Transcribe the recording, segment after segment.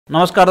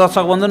नमस्कार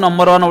दर्शक बंधु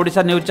नंबर 1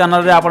 ओडिशा न्यूज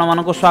चैनल रे आपण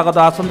मानक स्वागत।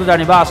 आसंता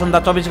जानिबा आसंता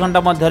 24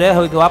 घंटा मध्यरे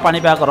होइतवा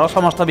पाणीपागर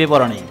समस्त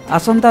विवरणी।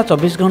 आसंता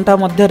 24 घंटा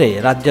मध्यरे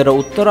राज्यर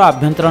उत्तर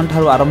आभ्यंतरण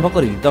ठारू आरंभ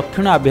करी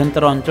दक्षिण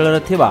आभ्यंतर अंचल रे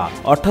थिबा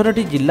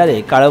 18टी जिल्ला रे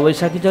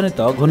कालवैशाखी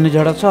जनित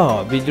घूर्णिझड़ सह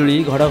बिजुली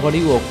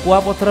घड़घड़ी और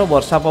कुआपथर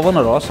वर्षा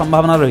पवनर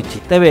संभावना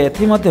रही। तेबे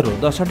एथि मध्यरु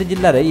 10टी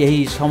जिल्ला रे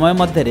यही समय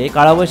मध्यरे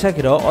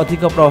कालवैशाखीर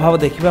अधिक प्रभाव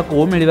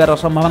देखा मिलवार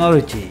संभावना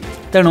रही।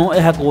 तेणु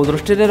यहाकू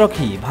दृष्टि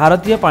रखी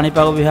भारतीय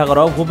पाणीपाग विभागर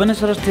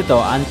भुवनेश्वर स्थित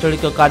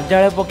आंचलिक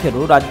कार्यालय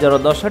पक्षरु राज्यर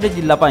 10टी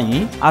जिल्ला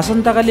पई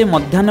आसंता काली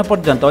मध्याह्न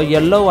पर्यंत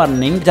येलो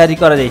वार्निंग जारी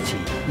करा जायछि।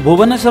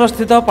 भुवनेश्वर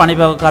स्थित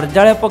पाणीपाग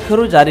कार्यालय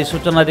पक्षरु जारी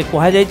सूचना रे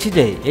कहा जायछि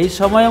जे एही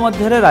समय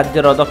मध्यरे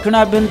राज्यर दक्षिण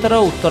आभ्यंतर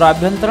उत्तर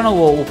आभ्यंतरण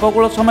और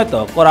उपकूल समेत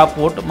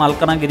कोरापुट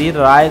मालकानगिरी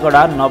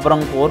रायगड़ा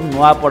नवरंगपुर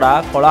नुआपड़ा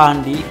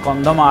कलाहांडी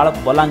कंधमाल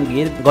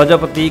बलांगीर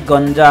गजपति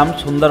गंजाम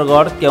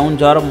सुंदरगढ़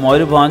केउंझर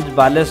मयूरभंज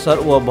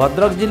बालेश्वर और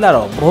भद्रक जिलार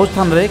बहु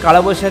स्थान रे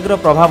कालवैशाखीर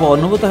प्रभाव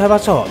अनुभूत हेबा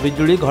सह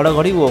बिजुली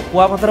घड़घड़ी और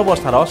कुआपथर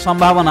वर्षार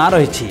संभावना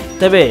रही।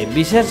 तेबे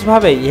विशेष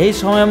भावे यही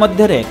समय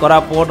मध्यरे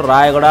कोरापुट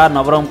रायगड़ा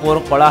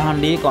नवरंगपुर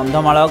कलाहांडी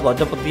कंधमाल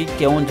गजपति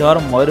केउंझर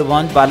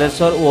मयूरभंज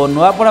बालेश्वर और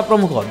नुआपड़ा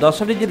प्रमुख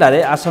 10टी जिले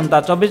में आसंता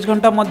 24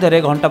 घंटा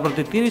मध्य घंटा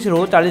प्रति 30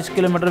 ରୁ 40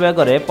 किलोमीटर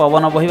वेगर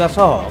पवन बहिबा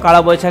सह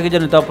कालवैशाखी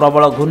जनित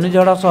प्रबल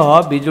घूर्णिझड़ सह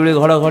बिजुली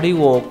घड़घड़ी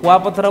और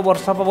कुआपथर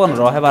वर्षा पवन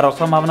हेबार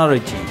संभावना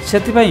रही।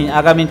 सेथिपई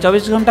आगामी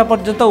 24 घंटा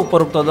पर्यंत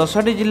उपरोक्त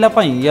 10टी जिला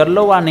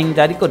येलो वार्निंग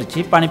जारी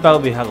करिछि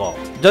पाणीपाग विभाग।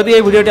 जदि ये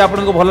वीडियोटी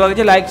आपको भल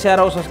लगे लाइक शेयर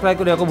और सब्सक्राइब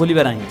करने को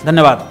भूलिबे नहीं।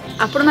 धन्यवाद।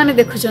 आपण माने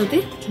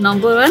देखुछंती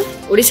नंबर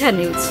 1 ओडिशा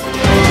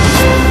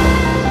न्यूज।